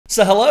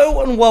So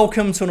hello and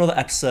welcome to another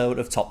episode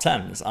of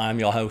TopTenz. I'm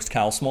your host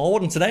Karl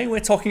and today we're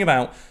talking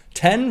about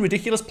 10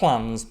 ridiculous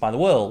plans by the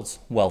world's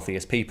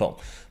wealthiest people,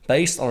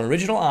 based on an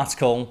original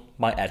article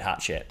by Ed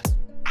Hatchett.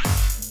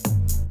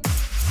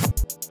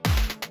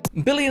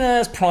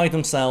 Billionaires pride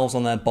themselves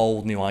on their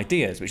bold new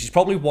ideas, which is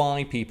probably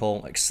why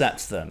people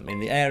accept them. In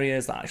the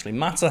areas that actually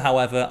matter,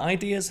 however,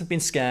 ideas have been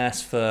scarce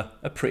for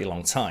a pretty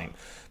long time.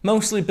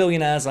 Mostly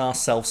billionaires are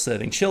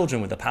self-serving children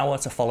with the power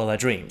to follow their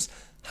dreams,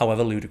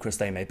 however ludicrous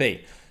they may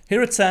be.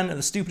 Here are 10 of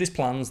the stupidest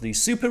plans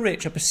these super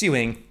rich are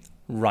pursuing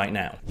right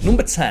now.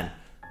 Number 10,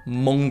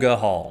 Munger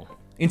Hall.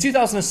 In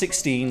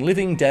 2016,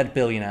 living dead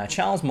billionaire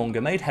Charles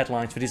Munger made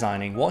headlines for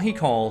designing what he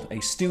called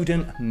a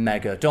student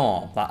mega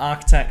dorm that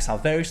architects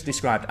have variously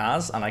described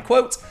as, and I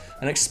quote,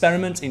 an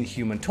experiment in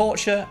human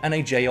torture and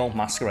a jail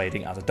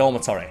masquerading as a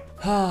dormitory.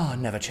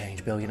 Never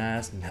change,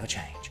 billionaires, never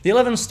change. The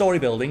 11-story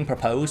building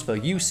proposed for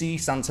UC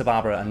Santa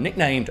Barbara and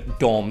nicknamed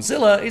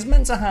Dormzilla is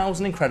meant to house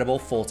an incredible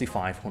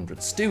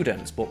 4,500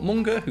 students, but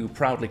Munger, who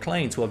proudly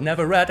claimed to have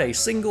never read a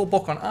single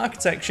book on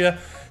architecture,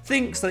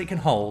 thinks that it can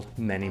hold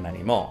many,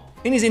 many more.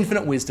 In his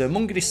infinite wisdom,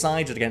 Munger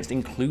decided against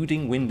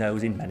including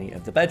windows in many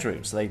of the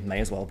bedrooms, so they may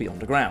as well be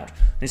underground.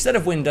 Instead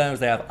of windows,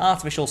 they have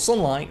artificial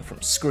sunlight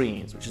from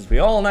screens, which as we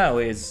all know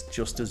is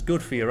just as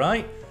good for you,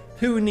 right?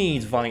 Who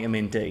needs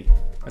vitamin D?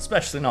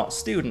 Especially not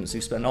students who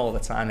spend all their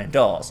time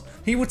indoors.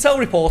 He would tell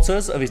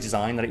reporters of his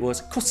design that it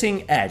was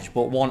cutting edge,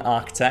 but one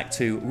architect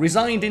who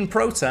resigned in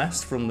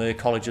protest from the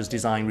college's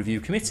design review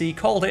committee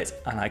called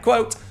it, and I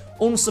quote,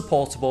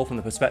 unsupportable from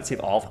the perspective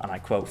of, and I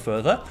quote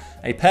further,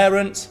 a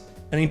parent,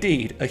 and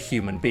indeed a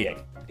human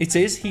being. It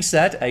is, he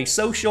said, a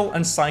social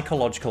and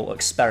psychological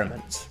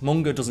experiment.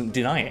 Munger doesn't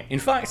deny it. In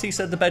fact, he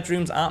said the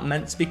bedrooms aren't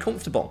meant to be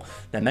comfortable.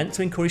 They're meant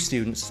to encourage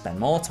students to spend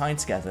more time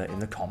together in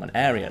the common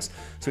areas,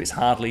 so it's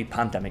hardly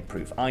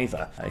pandemic-proof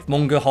either. If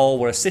Munger Hall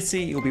were a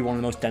city, it would be one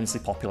of the most densely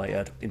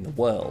populated in the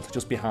world.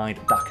 Just behind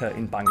Dhaka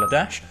in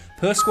Bangladesh,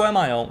 per square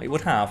mile, it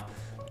would have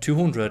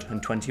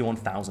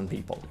 221,000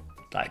 people.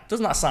 Like,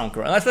 doesn't that sound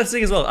great? Let's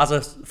think as well, as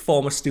a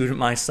former student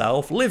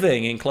myself,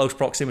 living in close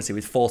proximity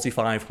with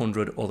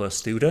 4,500 other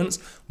students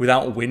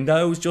without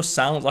windows just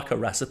sounds like a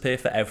recipe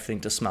for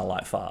everything to smell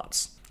like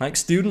farts. Like,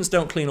 students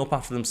don't clean up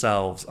after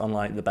themselves on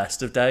like the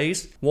best of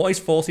days. What is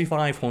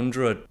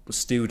 4,500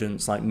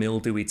 students, like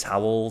mildewy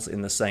towels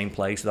in the same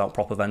place without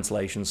proper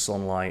ventilation,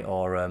 sunlight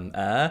or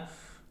air,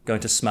 going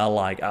to smell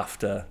like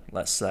after,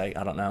 let's say,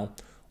 I don't know,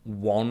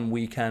 one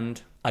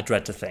weekend? I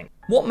dread to think.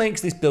 What makes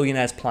this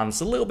billionaire's plan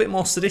a little bit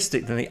more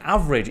sadistic than the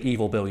average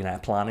evil billionaire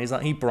plan is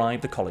that he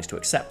bribed the college to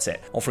accept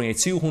it, offering a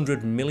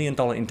 $200 million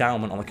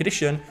endowment on the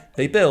condition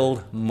they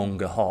build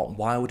Munger Hall.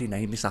 Why would he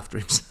name this after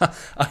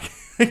himself?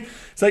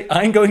 It's like,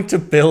 I'm going to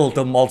build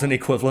the modern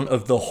equivalent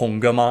of the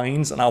Hunger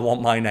Mines and I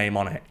want my name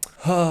on it.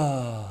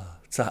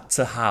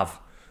 to have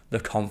the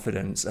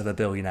confidence of a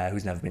billionaire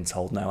who's never been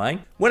told no, eh?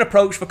 When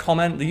approached for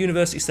comment, the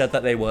university said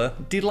that they were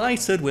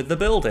delighted with the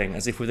building,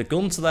 as if with a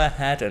gun to their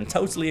head and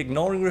totally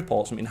ignoring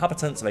reports from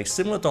inhabitants of a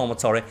similar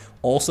dormitory,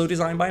 also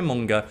designed by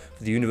Munger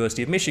for the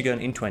University of Michigan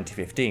in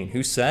 2015,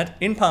 who said,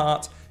 in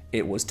part,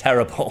 it was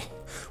terrible.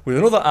 With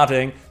another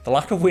adding, the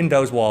lack of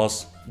windows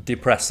was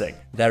depressing.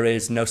 There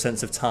is no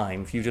sense of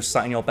time if you just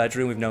sat in your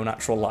bedroom with no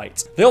natural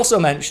light. They also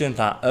mentioned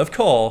that, of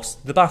course,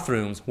 the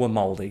bathrooms were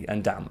mouldy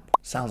and damp.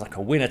 Sounds like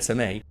a winner to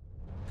me.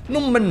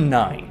 Number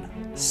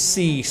 9,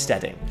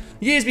 seasteading.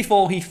 Years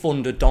before he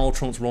funded Donald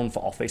Trump's run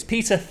for office,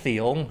 Peter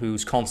Thiel,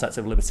 whose concept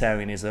of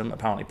libertarianism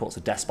apparently puts a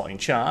despot in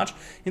charge,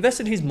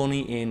 invested his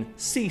money in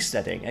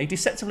seasteading, a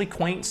deceptively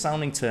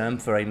quaint-sounding term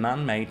for a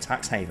man-made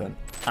tax haven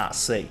at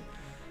sea.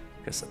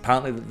 Because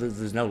apparently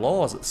there's no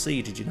laws at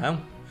sea, did you know?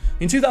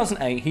 In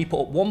 2008, he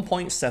put up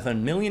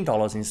 $1.7 million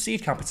in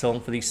seed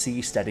capital for the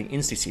Seasteading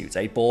Institute,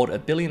 a board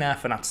of billionaire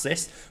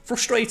fanaticists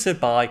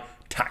frustrated by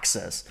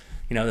taxes.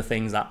 You know, the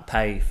things that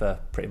pay for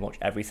pretty much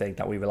everything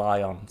that we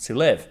rely on to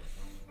live.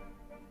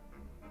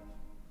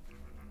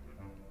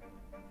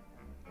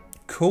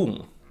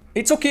 Cool.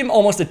 It took him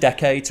almost a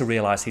decade to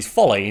realise his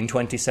folly. In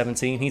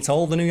 2017, he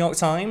told the New York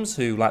Times,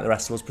 who, like the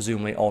rest of us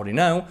presumably already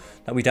know,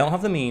 that we don't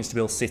have the means to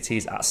build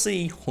cities at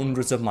sea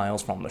hundreds of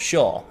miles from the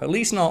shore, at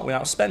least not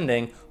without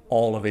spending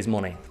all of his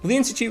money. But the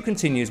Institute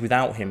continues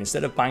without him.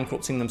 Instead of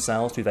bankrupting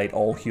themselves to evade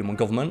all human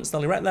governments,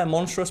 they'll erect their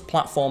monstrous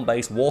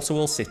platform-based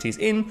water-world cities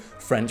in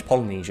French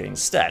Polynesia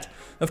instead.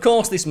 Of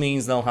course, this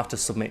means they'll have to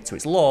submit to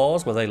its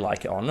laws, whether they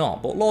like it or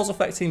not, but laws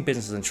affecting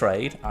business and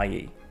trade,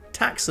 i.e.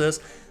 taxes,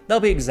 they'll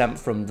be exempt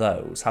from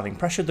those, having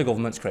pressured the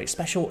government to create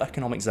special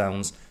economic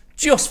zones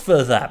just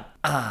for them.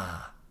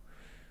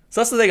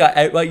 So that's the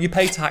thing, like, you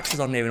pay taxes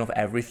on near enough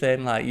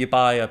everything. Like, you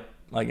buy a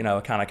can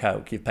of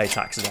Coke, you pay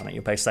taxes on it,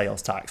 you pay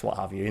sales tax, what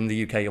have you. In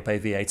the UK, you'll pay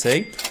VAT.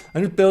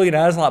 And just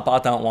billionaires are like, but I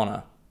don't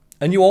wanna.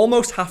 And you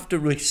almost have to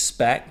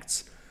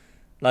respect,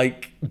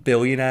 like,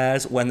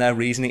 billionaires when their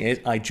reasoning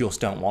is, I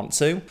just don't want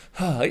to.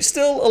 It's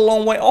still a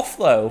long way off,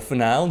 though. For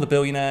now, the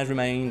billionaires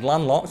remain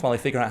landlocked while they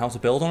figure out how to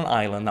build on an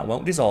island that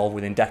won't dissolve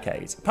within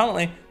decades.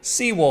 Apparently,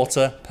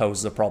 seawater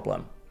poses a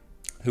problem.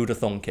 Who'd have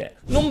thunk it?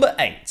 Number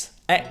 8.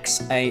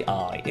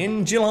 XAI.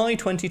 In July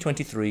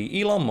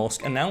 2023, Elon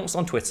Musk announced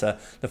on Twitter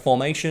the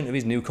formation of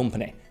his new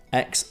company,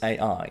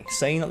 XAI,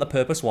 saying that the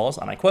purpose was,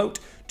 and I quote,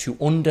 to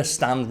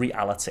understand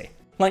reality.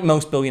 Like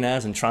most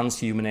billionaires and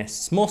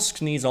transhumanists,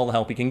 Musk needs all the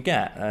help he can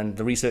get, and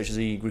the researchers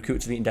he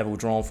recruits to the endeavour will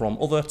draw from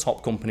other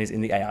top companies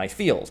in the AI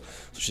field,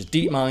 such as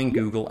DeepMind,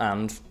 Google,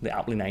 and the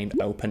aptly named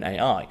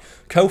OpenAI.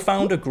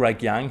 Co-founder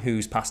Greg Yang,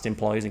 whose past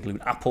employers include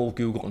Apple,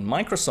 Google, and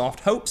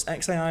Microsoft, hopes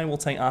XAI will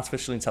take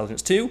artificial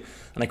intelligence to,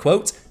 and I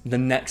quote, the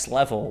next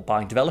level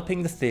by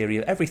developing the theory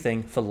of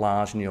everything for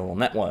large neural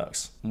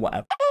networks.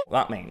 Whatever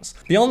that means.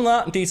 Beyond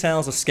that,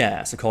 details are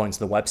scarce. According to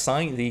the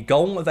website, the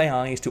goal of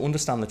AI is to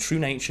understand the true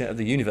nature of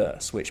the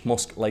universe, which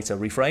Musk later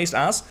rephrased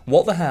as,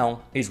 what the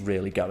hell is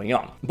really going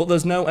on? But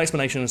there's no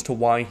explanation as to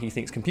why he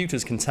thinks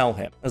computers can tell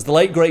him. As the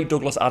late great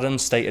Douglas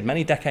Adams stated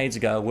many decades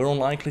ago, we're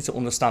unlikely to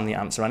understand the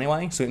answer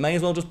anyway, so it may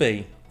as well just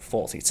be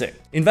 42.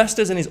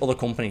 Investors in his other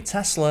company,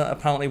 Tesla,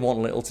 apparently want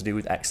little to do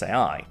with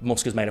XAI.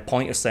 Musk has made a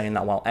point of saying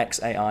that while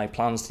XAI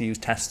plans to use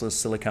Tesla's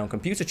silicon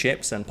computer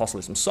chips and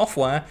possibly some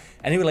software,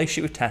 any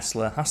relationship with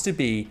Tesla has to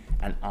be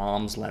an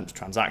arm's length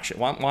transaction.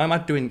 Why am I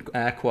doing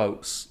air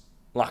quotes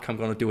like I'm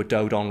going to do a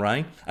Dodon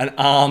Ray? An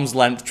arm's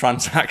length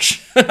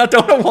transaction. I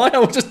don't know why I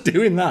was just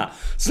doing that.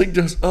 It's like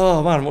just,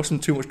 oh man, I'm watching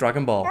too much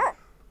Dragon Ball.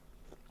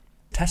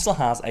 Tesla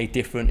has a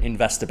different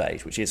investor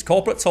base, which is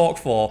corporate talk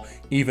for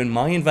even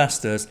my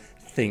investors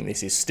think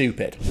this is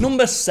stupid.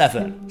 Number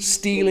 7,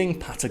 stealing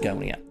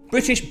Patagonia.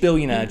 British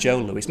billionaire Joe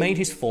Lewis made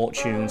his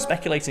fortune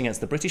speculating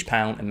against the British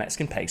pound and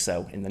Mexican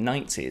peso in the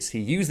 90s. He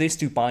used this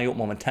to buy up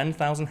more than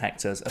 10,000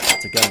 hectares of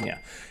Patagonia,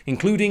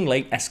 including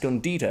Lake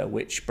Escondido,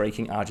 which,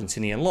 breaking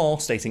Argentinian law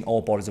stating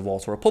all bodies of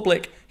water are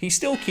public, he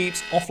still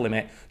keeps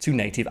off-limit to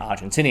native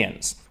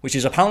Argentinians, which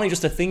is apparently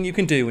just a thing you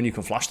can do when you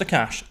can flash the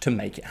cash to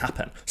make it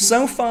happen.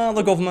 So far,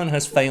 the government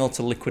has failed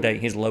to liquidate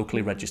his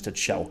locally registered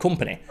shell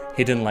company,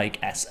 Hidden Lake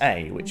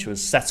SA, which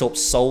was set up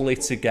solely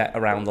to get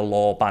around the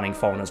law banning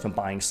foreigners from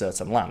buying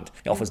certain land.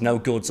 It offers no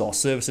goods or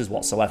services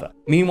whatsoever.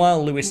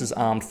 Meanwhile, Lewis's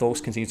armed thugs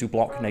continue to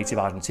block native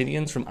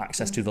Argentinians from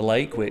access to the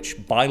lake,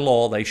 which by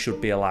law they should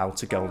be allowed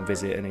to go and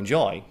visit and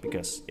enjoy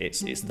because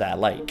it's their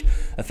lake,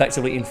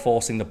 effectively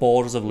enforcing the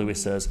borders of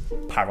Lewis's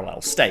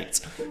parallel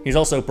state. He's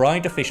also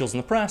bribed officials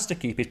and the press to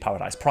keep his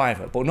paradise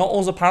private, but not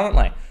us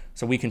apparently,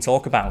 so we can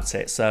talk about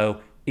it.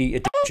 So eat a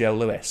dick, Joe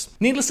Lewis.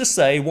 Needless to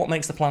say, what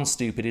makes the plan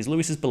stupid is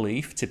Lewis's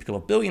belief, typical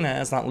of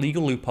billionaires, that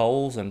legal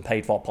loopholes and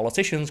paid-for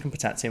politicians can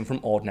protect him from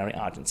ordinary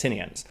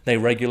Argentinians. They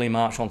regularly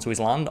march onto his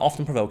land,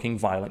 often provoking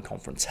violent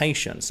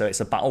confrontation, so it's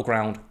a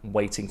battleground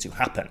waiting to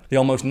happen. The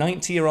almost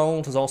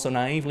 90-year-old has also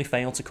naively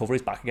failed to cover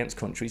his back against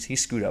countries he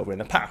screwed over in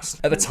the past.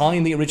 At the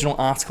time the original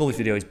article this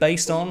video is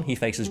based on, he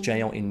faces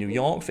jail in New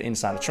York for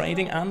insider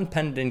trading and,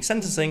 pending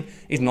sentencing,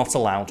 is not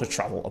allowed to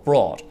travel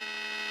abroad.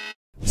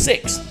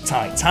 6.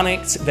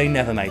 Titanic. They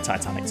never made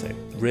Titanic 2.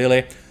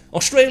 Really?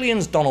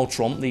 Australian's Donald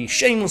Trump, the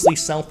shamelessly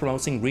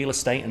self-promoting real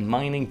estate and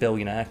mining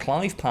billionaire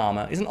Clive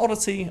Palmer, is an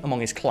oddity among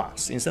his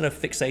class. Instead of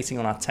fixating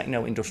on our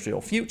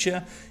techno-industrial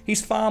future,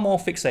 he's far more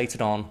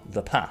fixated on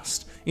the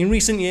past. In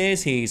recent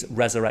years, he's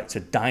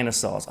resurrected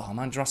dinosaurs. Oh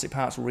man, Jurassic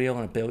Park's real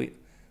and a billion...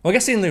 Well, I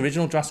guess in the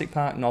original Jurassic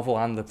Park novel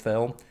and the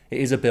film, it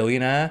is a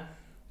billionaire,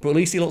 but at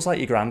least he looks like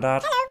your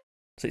granddad.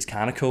 So it's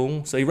kind of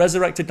cool. So he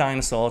resurrected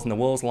dinosaurs in the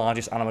world's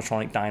largest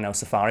animatronic dino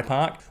safari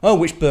park,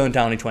 which burned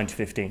down in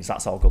 2015, so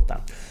that's all good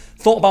then.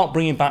 Thought about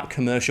bringing back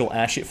commercial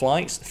airship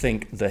flights,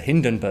 think the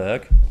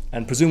Hindenburg,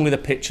 and presumably the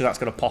picture that's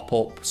going to pop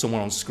up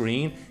somewhere on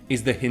screen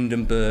is the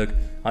Hindenburg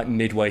like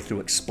midway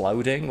through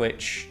exploding,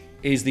 which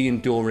is the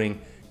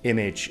enduring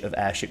image of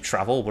airship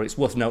travel, but it's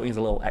worth noting as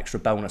a little extra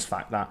bonus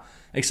fact that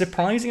a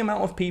surprising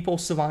amount of people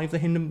survived the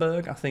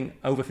Hindenburg. I think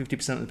over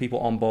 50% of the people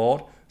on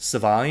board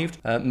survived,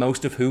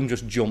 most of whom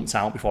just jumped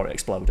out before it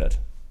exploded,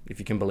 if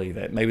you can believe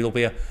it. Maybe there'll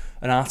be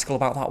an article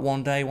about that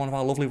one day one of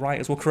our lovely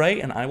writers will create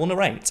and I will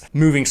narrate.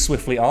 Moving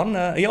swiftly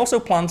on, he also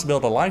plans to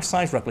build a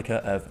life-size replica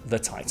of the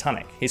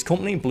Titanic. His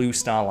company, Blue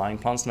Star Line,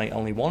 plans to make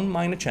only one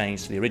minor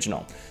change to the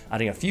original,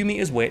 adding a few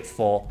meters width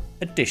for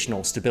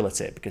additional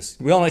stability, because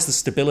we all know it's the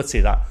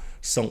stability that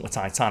sunk the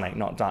Titanic,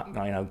 not that,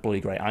 you know, bloody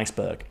great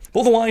iceberg.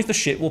 But otherwise, the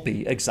ship will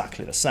be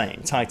exactly the same.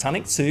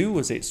 Titanic 2,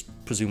 as it's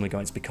presumably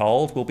going to be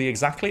called, will be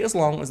exactly as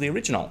long as the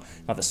original.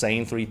 Have the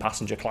same 3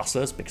 passenger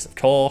classes, because of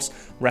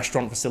course,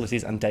 restaurant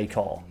facilities and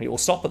decor. It will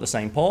stop at the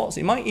same ports,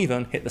 it might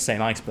even hit the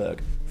same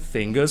iceberg.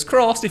 Fingers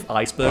crossed if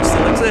icebergs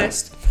still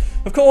exist.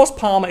 Of course,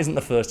 Palmer isn't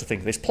the first to think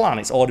of this plan.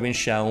 It's already been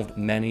shelved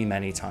many,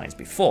 many times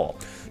before.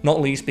 Not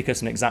least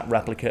because an exact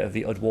replica of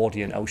the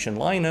Edwardian ocean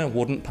liner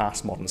wouldn't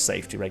pass modern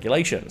safety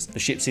regulations. The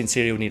ship's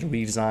interior would need a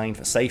redesign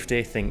for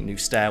safety, think new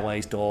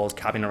stairways, doors,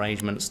 cabin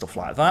arrangements, stuff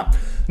like that.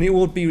 And it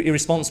would be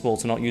irresponsible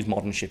to not use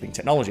modern shipping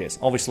technologies.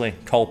 Obviously,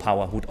 coal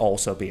power would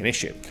also be an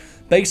issue.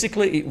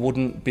 Basically, it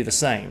wouldn't be the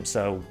same,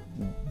 so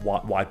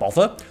why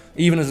bother?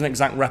 Even as an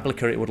exact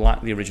replica, it would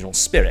lack the original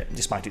spirit,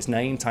 despite its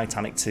name,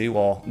 Titanic 2,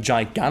 or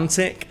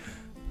gigantic.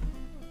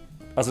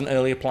 as an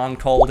earlier plan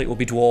called it, will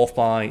be dwarfed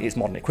by its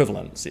modern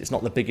equivalents. It's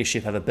not the biggest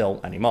ship ever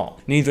built anymore.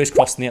 Neither is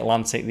crossing the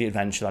Atlantic the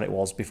adventure that it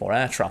was before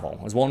air travel.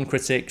 As one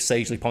critic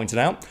sagely pointed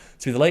out,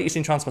 to be the latest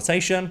in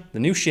transportation, the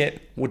new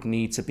ship would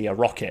need to be a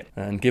rocket.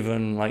 And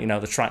given,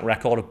 the track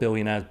record of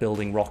billionaires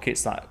building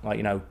rockets that,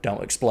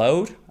 don't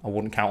explode, I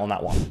wouldn't count on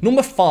that one.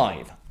 Number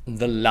 5,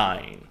 the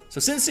line. So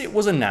since it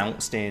was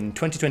announced in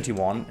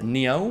 2021,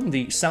 Neom,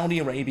 the Saudi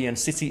Arabian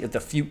city of the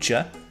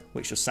future,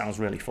 which just sounds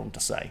really fun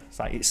to say.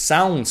 It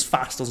sounds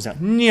fast, doesn't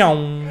it?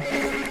 Neom,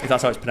 if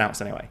that's how it's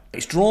pronounced anyway.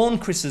 It's drawn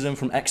criticism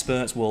from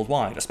experts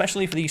worldwide,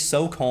 especially for the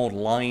so-called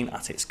line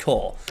at its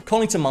core.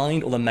 Calling to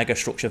mind other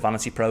mega-structure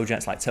vanity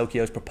projects like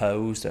Tokyo's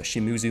proposed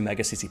Shimuzu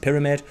megacity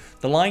pyramid,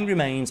 the line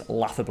remains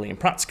laughably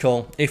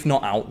impractical, if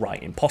not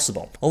outright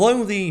impossible.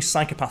 Although the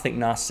psychopathic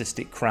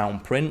narcissistic crown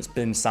prince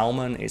bin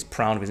Salman is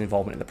proud of his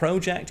involvement in the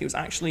project, it was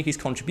actually his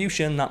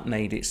contribution that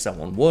made it so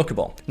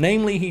unworkable.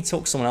 Namely, he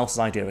took someone else's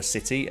idea of a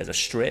city as a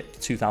strip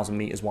 2,000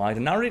 meters wide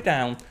and narrowed it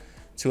down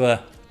to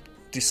a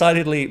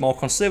decidedly more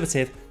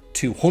conservative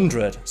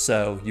 200,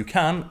 so you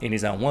can, in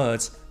his own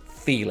words,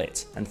 feel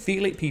it. And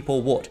feel it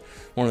people would.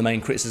 One of the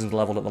main criticisms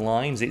leveled at the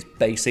line is its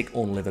basic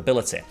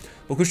unlivability.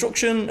 But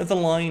construction of the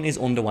line is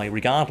underway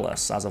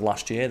regardless. As of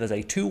last year, there's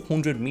a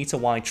 200-meter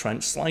wide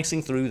trench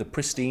slicing through the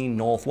pristine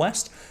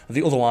northwest of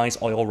the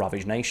otherwise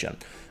oil-ravaged nation.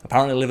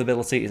 Apparently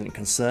livability isn't a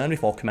concern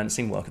before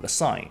commencing work at the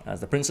site,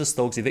 as the Princess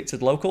thugs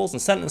evicted locals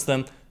and sentenced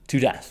them to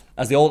death.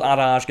 As the old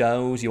adage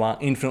goes, you are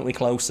infinitely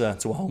closer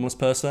to a homeless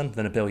person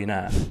than a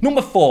billionaire.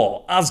 Number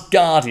 4,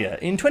 Asgardia.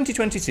 In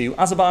 2022,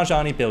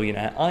 Azerbaijani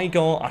billionaire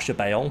Igor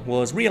Ashabayel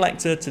was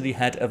re-elected to the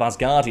head of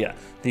Asgardia,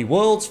 the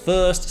world's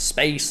first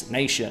space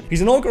nation.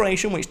 His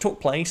inauguration, which took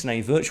place in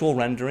a virtual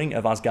rendering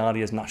of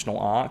Asgardia's national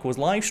arc, was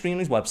live-streamed on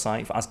his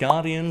website for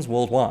Asgardians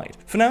worldwide.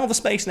 For now, the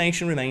space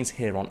nation remains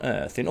here on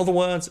Earth. In other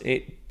words,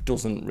 it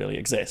doesn't really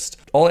exist.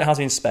 All it has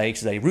in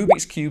space is a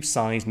Rubik's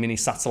Cube-sized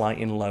mini-satellite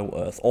in low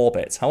Earth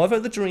orbit. However,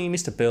 the dream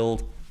is to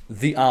build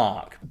the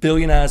Ark.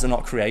 Billionaires are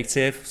not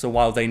creative, so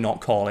why would they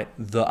not call it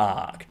the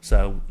Ark?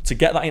 So to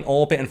get that in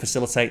orbit and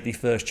facilitate the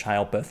first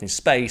childbirth in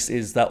space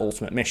is their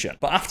ultimate mission.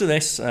 But after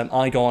this,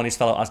 Igor and his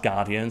fellow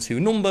Asgardians, who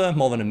number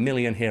more than 1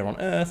 million here on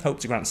Earth, hope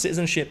to grant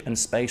citizenship and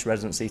space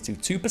residency to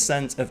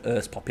 2% of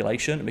Earth's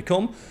population and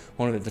become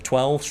one of the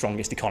 12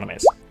 strongest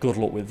economies. Good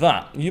luck with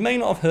that. You may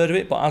not have heard of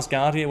it, but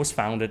Asgardia was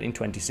founded in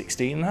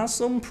 2016 and has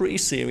some pretty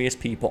serious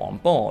people on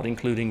board,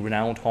 including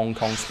renowned Hong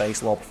Kong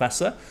space law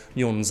professor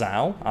Yun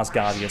Zhao,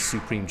 Asgardia's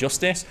Supreme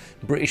Justice,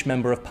 British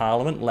Member of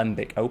Parliament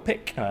Lembik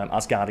Opik,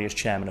 Asgardia's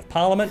Chairman of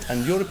Parliament,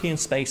 and European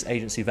Space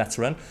Agency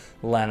veteran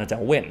Lena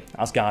Del Win,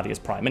 Asgardia's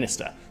Prime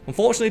Minister.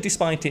 Unfortunately,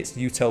 despite its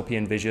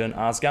utopian vision,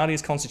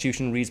 Asgardia's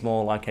constitution reads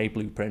more like a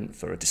blueprint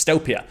for a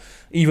dystopia.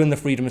 Even the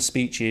freedom of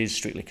speech is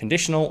strictly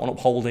conditional on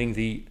upholding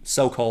the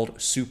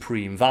so-called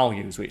supreme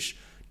values, which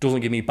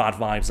doesn't give me bad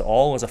vibes at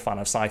all as a fan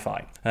of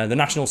sci-fi. The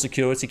national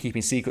security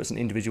keeping secrets an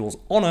individual's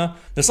honour,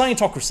 the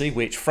scientocracy,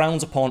 which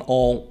frowns upon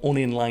all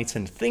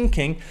unenlightened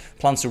thinking,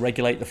 plans to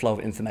regulate the flow of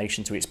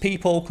information to its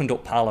people,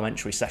 conduct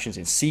parliamentary sessions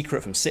in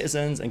secret from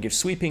citizens, and give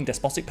sweeping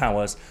despotic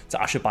powers to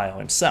Ashabayel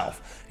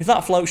himself. If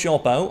that floats your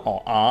boat,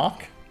 or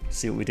arc,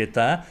 see what we did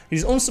there, it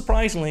is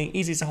unsurprisingly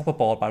easy to hop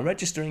aboard by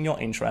registering your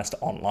interest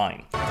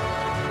online.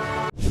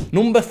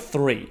 Number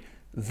 3,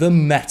 the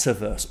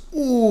metaverse.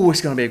 Ooh,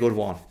 it's going to be a good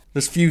one.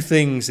 There's few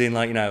things in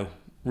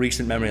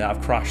recent memory that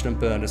have crashed and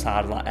burned as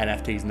hard as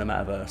NFTs in the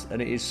metaverse,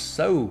 and it is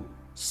so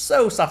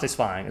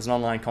satisfying as an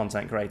online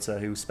content creator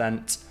who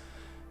spent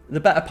the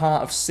better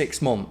part of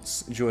 6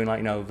 months during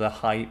the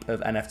hype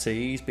of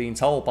NFTs being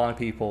told by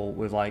people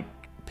with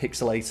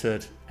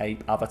pixelated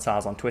ape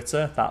avatars on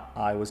Twitter that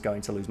I was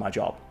going to lose my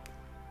job.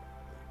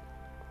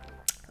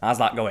 How's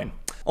that going?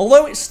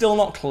 Although it's still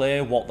not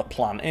clear what the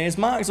plan is,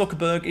 Mark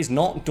Zuckerberg is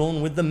not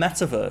done with the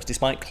metaverse,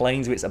 despite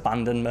claims of its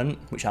abandonment,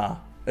 which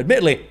are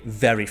admittedly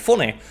very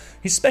funny.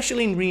 His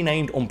specially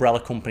renamed umbrella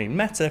company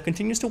Meta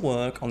continues to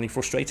work on the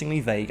frustratingly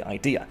vague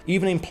idea.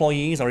 Even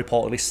employees are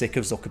reportedly sick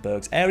of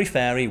Zuckerberg's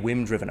airy-fairy,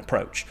 whim-driven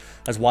approach.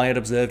 As Wired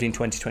observed in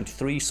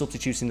 2023,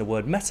 substituting the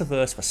word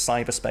metaverse for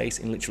cyberspace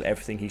in literally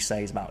everything he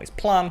says about his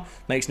plan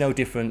makes no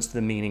difference to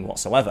the meaning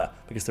whatsoever,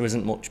 because there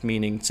isn't much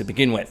meaning to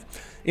begin with.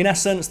 In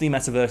essence, the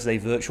metaverse is a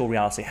virtual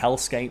reality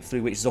hellscape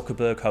through which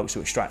Zuckerberg hopes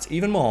to extract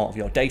even more of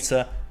your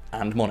data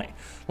and money.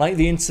 Like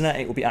the internet,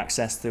 it will be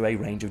accessed through a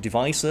range of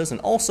devices,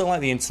 and also like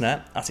the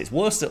internet, at its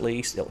worst at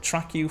least, it'll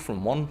track you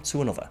from one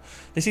to another.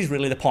 This is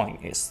really the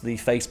point. It's the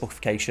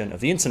Facebookification of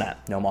the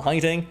internet. No more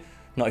hiding,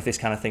 not if this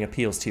kind of thing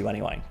appeals to you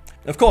anyway.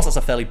 Of course, that's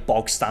a fairly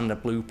bog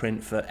standard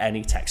blueprint for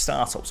any tech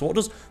startup. So what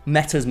does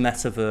Meta's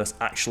metaverse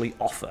actually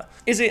offer?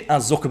 Is it,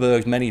 as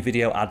Zuckerberg's many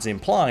video ads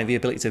imply, the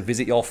ability to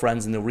visit your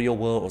friends in the real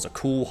world as a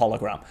cool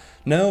hologram?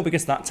 No,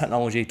 because that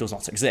technology does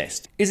not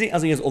exist. Is it,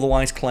 as he has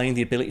otherwise claimed,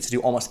 the ability to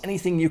do almost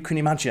anything you can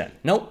imagine?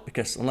 Nope,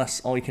 because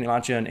unless all you can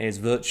imagine is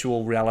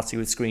virtual reality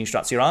with screen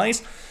strapped to your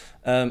eyes,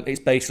 it's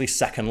basically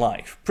Second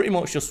Life, pretty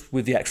much just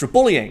with the extra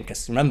bullying,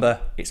 because remember,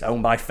 it's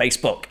owned by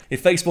Facebook.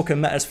 If Facebook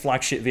and Meta's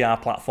flagship VR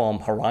platform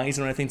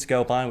Horizon are anything to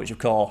go by, which of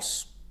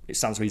course it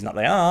stands to reason that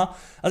they are.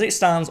 As it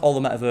stands, all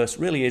the metaverse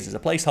really is a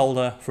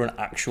placeholder for an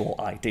actual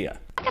idea.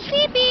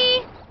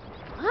 Phoebe!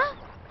 Huh?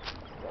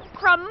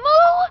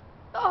 Kramu?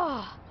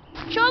 Oh,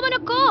 show me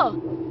go.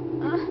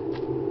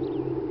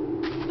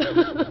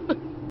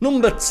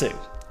 Number 2,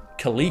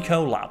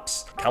 Calico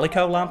Labs.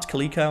 Calico Labs?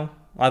 Calico?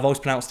 I've always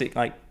pronounced it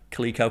like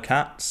Calico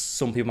Cats.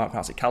 Some people might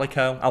pronounce it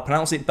Calico. I'll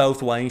pronounce it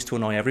both ways to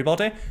annoy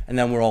everybody, and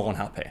then we're all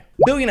unhappy.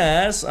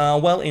 Billionaires are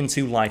well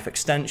into life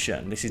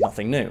extension. This is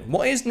nothing new.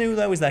 What is new,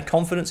 though, is their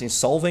confidence in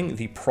solving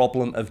the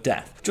problem of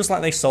death, just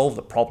like they solved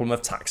the problem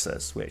of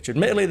taxes, which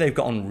admittedly they've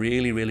gotten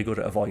really, really good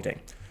at avoiding.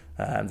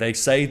 They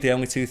say the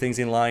only two things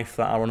in life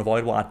that are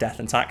unavoidable are death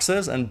and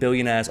taxes, and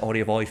billionaires already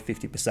avoid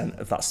 50%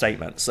 of that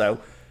statement. So,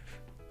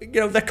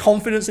 you know, their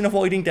confidence in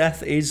avoiding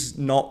death is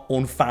not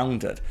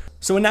unfounded.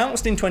 So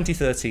announced in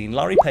 2013,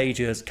 Larry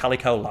Page's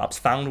Calico Labs,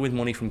 founded with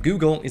money from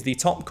Google, is the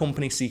top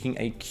company seeking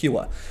a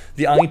cure.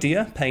 The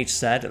idea, Page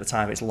said at the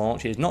time of its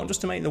launch, is not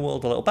just to make the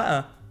world a little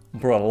better,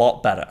 but a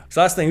lot better.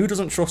 So that's the thing, who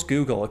doesn't trust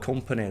Google, a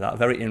company that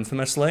very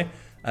infamously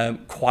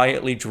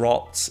quietly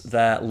dropped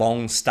their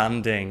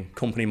long-standing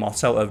company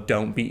motto of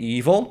 "don't be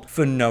evil"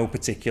 for no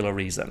particular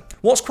reason.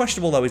 What's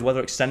questionable, though, is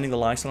whether extending the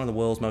lifespan of the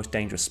world's most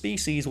dangerous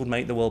species would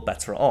make the world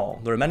better at all.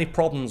 There are many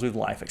problems with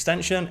life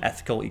extension: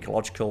 ethical,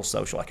 ecological,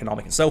 social,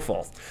 economic, and so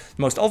forth.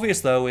 The most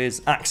obvious, though,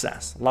 is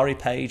access. Larry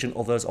Page and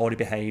others already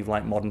behave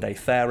like modern-day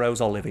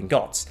pharaohs or living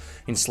gods,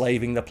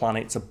 enslaving the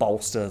planet to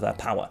bolster their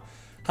power.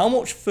 How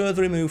much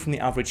further removed from the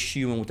average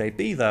human would they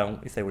be, though,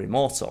 if they were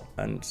immortal?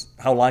 And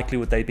how likely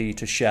would they be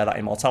to share that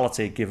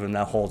immortality given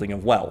their hoarding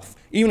of wealth?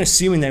 Even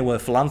assuming they were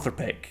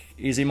philanthropic,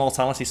 is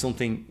immortality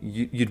something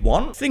you'd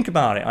want? Think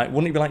about it.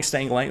 Wouldn't it be like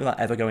staying awake without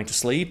ever going to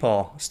sleep,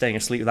 or staying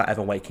asleep without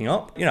ever waking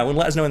up? You know, and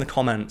let us know in the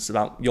comments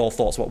about your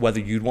thoughts about whether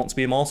you'd want to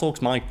be immortal,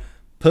 because my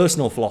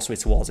personal philosophy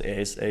towards it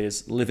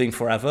is living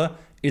forever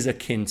is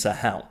akin to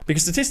hell.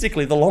 Because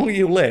statistically, the longer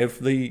you live,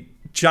 the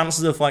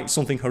chances of like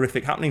something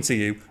horrific happening to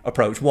you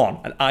approach 1,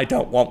 and I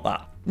don't want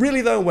that.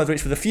 Really though, whether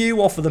it's for the few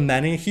or for the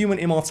many, human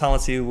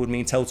immortality would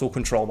mean total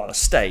control by the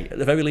state. At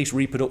the very least,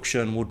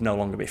 reproduction would no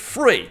longer be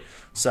free.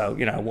 So,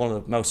 you know, one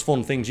of the most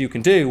fun things you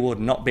can do would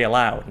not be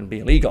allowed and be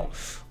illegal.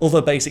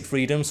 Other basic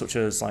freedoms, such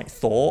as like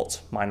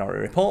thought, Minority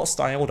Report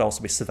style, would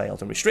also be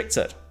surveilled and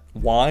restricted.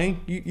 Why,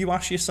 you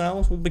ask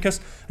yourselves? Well, because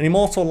an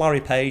immortal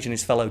Larry Page and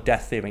his fellow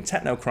death-fearing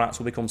technocrats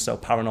will become so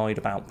paranoid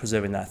about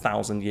preserving their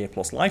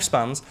 1,000-year-plus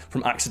lifespans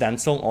from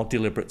accidental or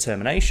deliberate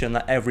termination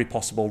that every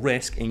possible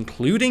risk,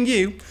 including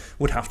you,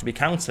 would have to be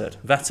countered,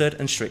 vetted,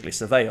 and strictly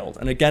surveilled.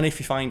 And again, if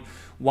you find,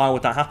 why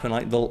would that happen?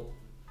 Like, the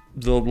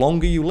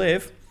longer you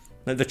live,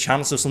 the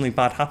chance of something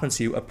bad happening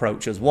to you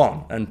approaches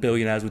 1, and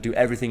billionaires would do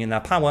everything in their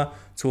power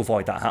to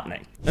avoid that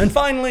happening. And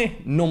finally,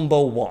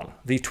 number 1,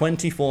 the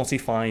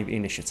 2045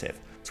 Initiative.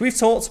 So we've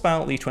talked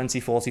about the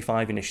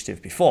 2045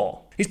 Initiative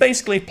before. It's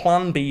basically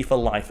Plan B for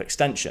life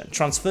extension,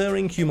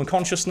 transferring human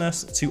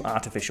consciousness to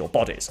artificial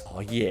bodies.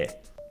 Oh yeah,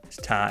 it's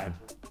time.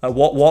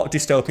 What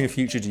dystopian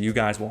future do you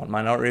guys want?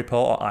 Minority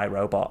Report or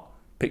iRobot?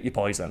 Pick your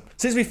poison.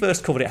 Since we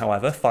first covered it,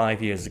 however,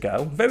 5 years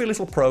ago, very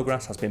little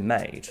progress has been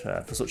made.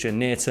 For such a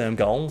near-term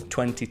goal,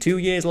 22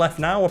 years left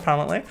now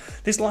apparently,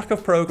 this lack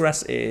of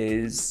progress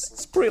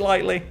is pretty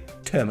likely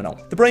terminal.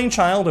 The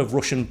brainchild of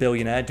Russian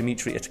billionaire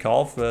Dmitry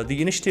Itkov,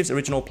 the initiative's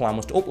original plan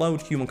was to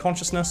upload human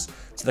consciousness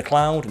to the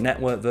cloud,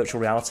 network,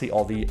 virtual reality,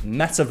 or the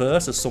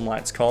metaverse as some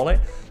like to call it.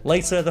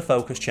 Later, the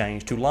focus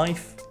changed to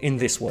life in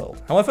this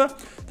world. However,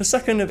 the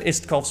second of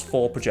Istkov's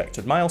 4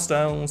 projected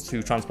milestones,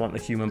 to transplant the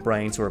human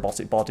brain to a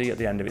robotic body at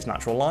the end of its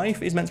natural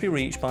life, is meant to be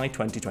reached by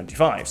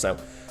 2025, so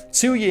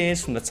 2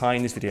 years from the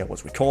time this video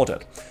was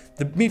recorded.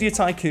 The media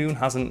tycoon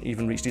hasn't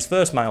even reached his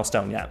first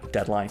milestone yet,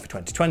 deadline for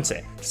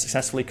 2020, to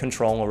successfully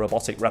control a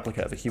robotic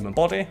replica of a human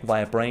body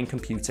via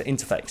brain-computer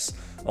interface,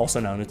 also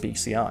known as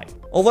BCI.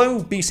 Although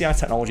BCI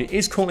technology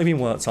is currently being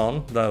worked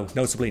on, though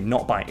notably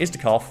not by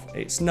Istikov,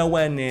 it's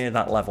nowhere near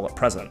that level at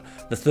present.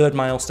 The third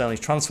milestone is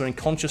transferring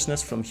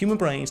consciousness from human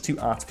brains to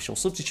artificial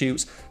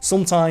substitutes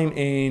sometime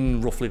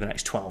in roughly the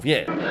next 12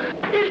 years.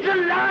 It's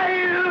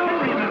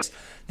alive!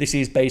 This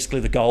is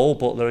basically the goal,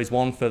 but there is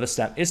one further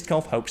step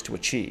Istikov hopes to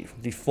achieve,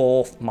 the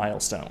 4th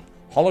milestone: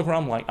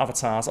 hologram-like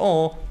avatars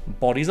or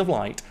bodies of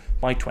light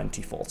by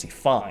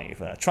 2045.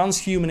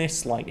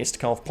 Transhumanists like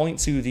Istikov point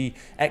to the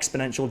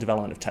exponential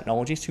development of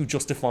technologies to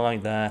justify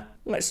their,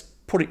 let's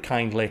put it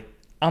kindly,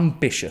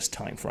 ambitious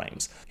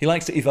timeframes. He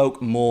likes to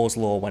evoke Moore's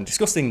law when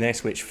discussing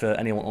this, which, for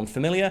anyone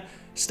unfamiliar,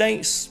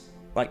 states,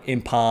 like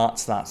in part,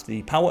 that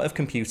the power of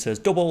computers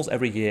doubles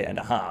every year and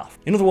a half.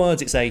 In other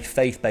words, it's a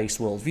faith-based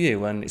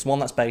worldview, and it's one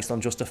that's based on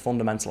just as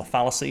fundamental a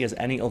fallacy as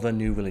any other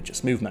new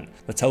religious movement.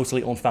 The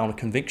totally unfounded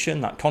conviction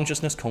that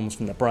consciousness comes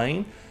from the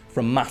brain,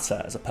 from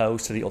matter as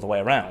opposed to the other way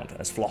around,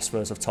 as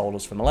philosophers have told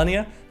us for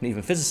millennia, and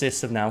even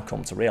physicists have now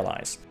come to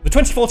realise. The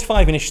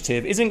 2045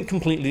 initiative isn't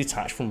completely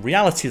detached from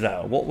reality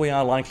though. What we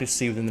are likely to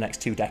see within the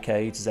next 2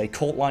 decades is a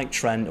cult-like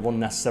trend of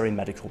unnecessary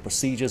medical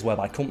procedures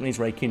whereby companies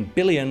rake in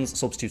billions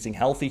substituting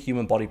healthy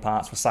human body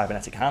parts for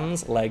cybernetic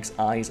hands, legs,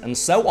 eyes, and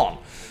so on.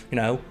 You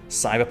know,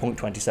 Cyberpunk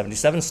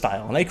 2077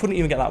 style, and they couldn't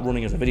even get that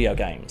running as a video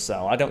game,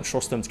 so I don't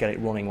trust them to get it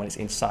running when it's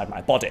inside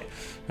my body.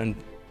 And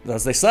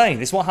as they say,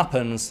 this is what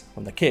happens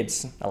when the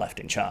kids are left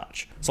in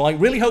charge. So I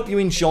really hope you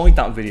enjoyed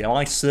that video.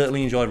 I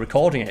certainly enjoyed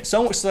recording it.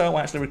 So much so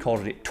I actually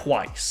recorded it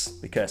twice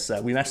because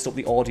we messed up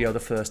the audio the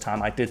first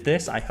time I did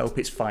this. I hope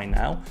it's fine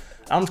now.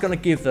 I'm just going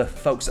to give the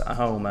folks at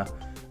home a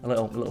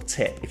little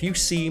tip. If you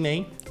see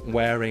me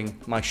wearing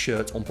my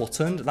shirt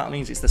unbuttoned, that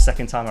means it's the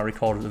second time I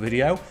recorded the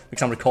video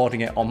because I'm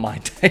recording it on my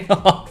day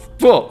off.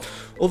 But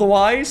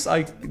otherwise,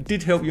 I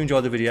did hope you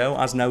enjoyed the video.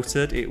 As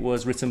noted, it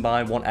was written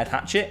by one Ed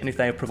Hatchett, and if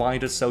they have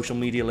provided social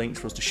media links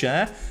for us to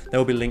share, they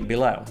will be linked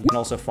below. You can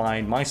also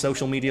find my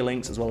social media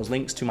links as well as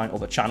links to my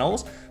other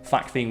channels,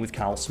 Fact Thing with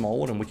Karl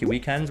Smallwood and Wiki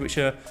Weekends, which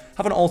have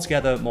an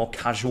altogether more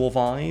casual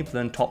vibe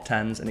than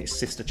TopTenz and its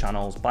sister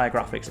channels,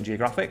 Biographics and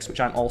Geographics, which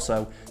I'm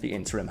also the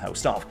interim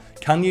host of.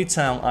 Can you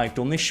tell I've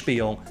done this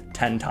spiel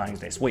 10 times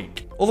this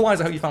week?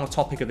 Otherwise, I hope you found the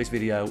topic of this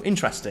video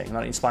interesting and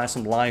that it inspires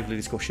some lively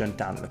discussion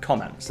down in the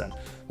comments. And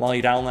while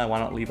you're down there, why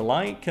not leave a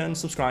like and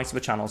subscribe to the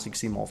channel so you can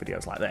see more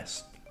videos like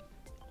this.